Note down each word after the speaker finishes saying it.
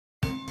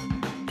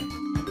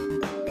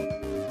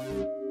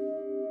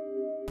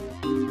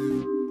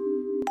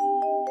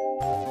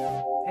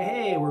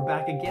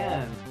back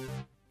again.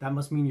 That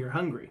must mean you're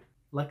hungry.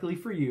 Luckily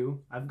for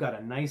you, I've got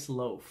a nice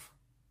loaf.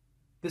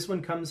 This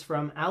one comes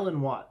from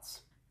Alan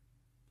Watts,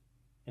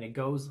 and it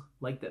goes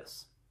like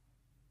this.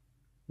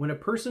 When a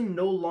person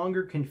no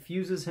longer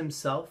confuses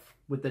himself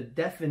with the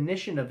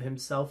definition of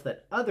himself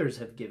that others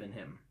have given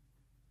him,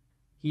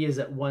 he is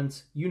at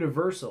once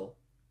universal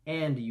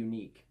and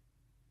unique.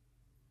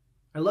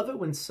 I love it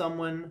when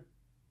someone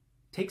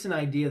takes an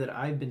idea that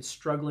I've been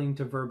struggling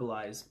to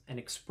verbalize and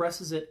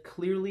expresses it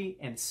clearly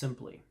and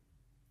simply.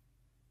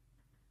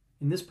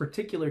 In this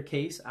particular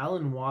case,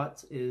 Alan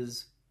Watts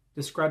is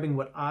describing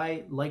what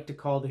I like to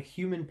call the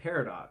human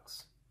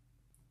paradox,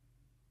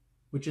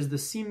 which is the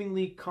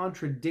seemingly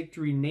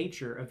contradictory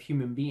nature of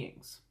human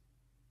beings.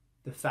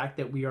 The fact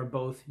that we are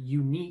both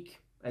unique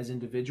as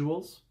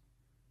individuals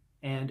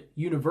and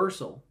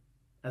universal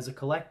as a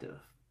collective.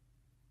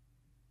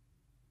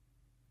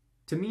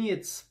 To me,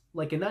 it's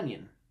like an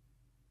onion.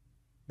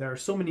 There are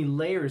so many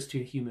layers to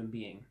a human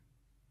being.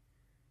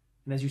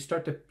 And as you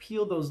start to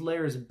peel those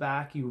layers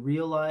back, you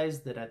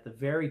realize that at the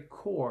very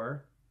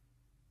core,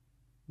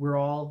 we're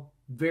all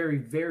very,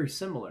 very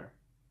similar.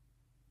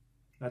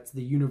 That's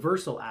the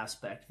universal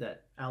aspect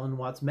that Alan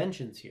Watts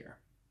mentions here.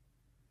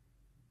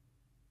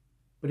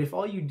 But if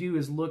all you do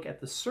is look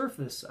at the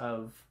surface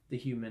of the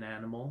human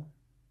animal,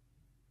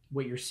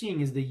 what you're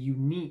seeing is the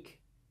unique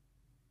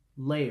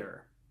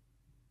layer,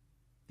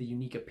 the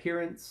unique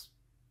appearance,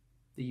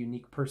 the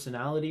unique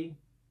personality,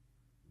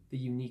 the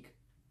unique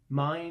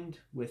mind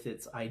with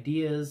its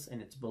ideas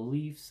and its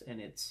beliefs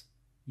and its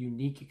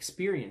unique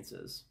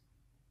experiences.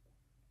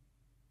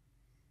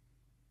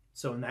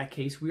 So in that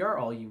case, we are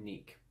all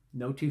unique.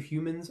 No two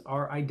humans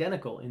are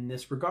identical in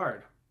this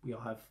regard. We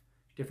all have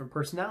different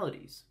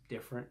personalities,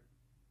 different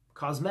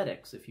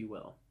cosmetics, if you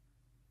will.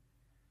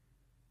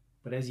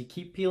 But as you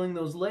keep peeling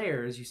those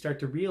layers, you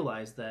start to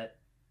realize that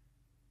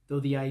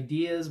though the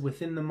ideas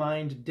within the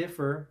mind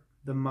differ,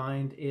 the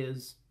mind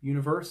is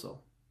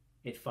universal.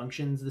 It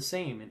functions the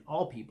same in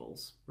all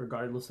peoples,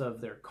 regardless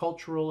of their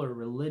cultural or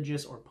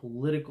religious or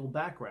political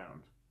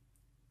background.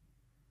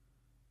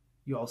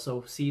 You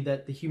also see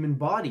that the human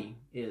body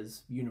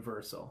is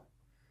universal.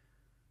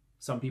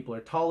 Some people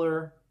are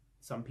taller,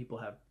 some people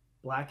have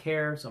black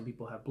hair, some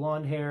people have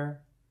blonde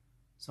hair,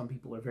 some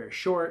people are very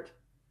short.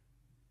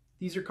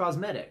 These are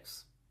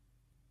cosmetics.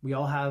 We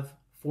all have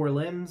 4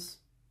 limbs,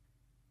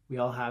 we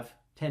all have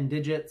 10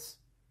 digits,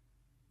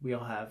 we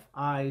all have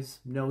eyes,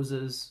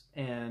 noses,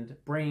 and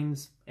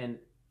brains, and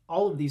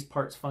all of these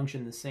parts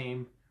function the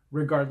same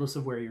regardless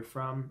of where you're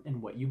from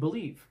and what you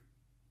believe.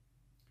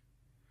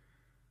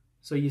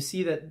 So you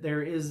see that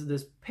there is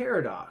this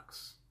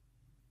paradox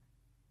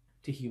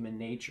to human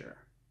nature.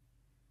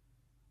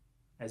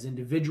 As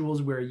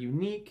individuals, we're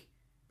unique,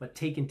 but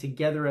taken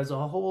together as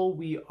a whole,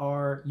 we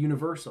are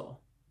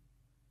universal,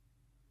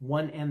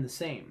 one and the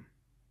same.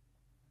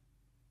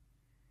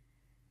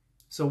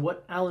 So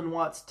what Alan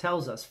Watts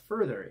tells us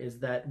further is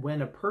that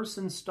when a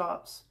person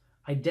stops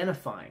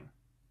identifying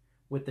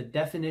with the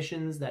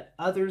definitions that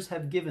others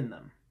have given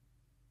them,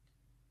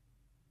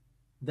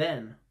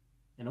 then,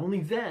 and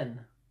only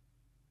then,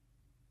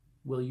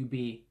 will you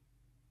be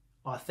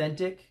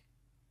authentic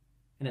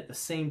and at the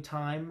same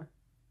time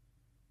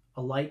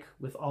alike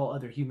with all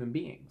other human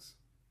beings.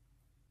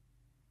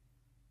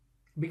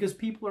 Because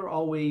people are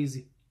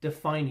always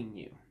defining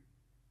you.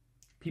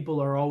 People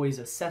are always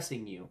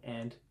assessing you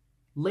and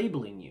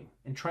labeling you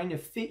and trying to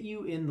fit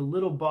you in the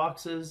little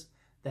boxes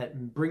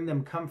that bring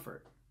them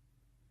comfort.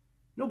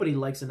 Nobody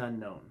likes an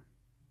unknown.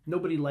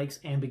 Nobody likes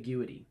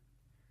ambiguity.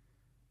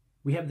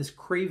 We have this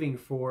craving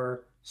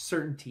for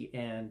certainty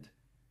and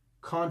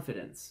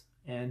confidence.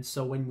 And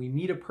so when we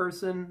meet a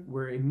person,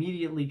 we're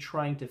immediately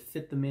trying to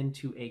fit them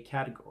into a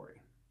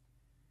category.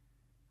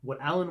 What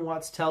Alan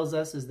Watts tells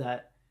us is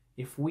that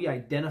if we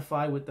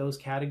identify with those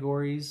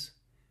categories,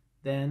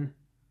 then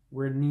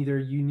we're neither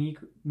unique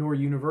nor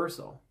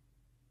universal.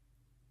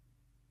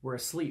 We're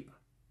asleep.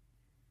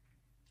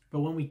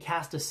 But when we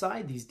cast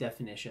aside these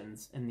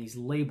definitions and these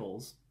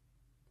labels,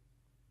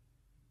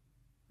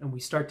 and we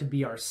start to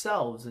be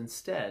ourselves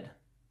instead,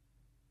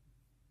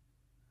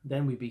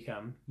 then we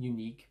become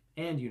unique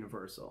and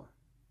universal.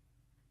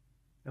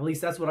 At least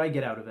that's what I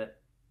get out of it.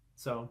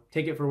 So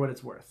take it for what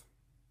it's worth.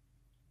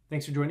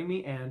 Thanks for joining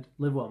me, and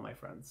live well, my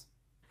friends.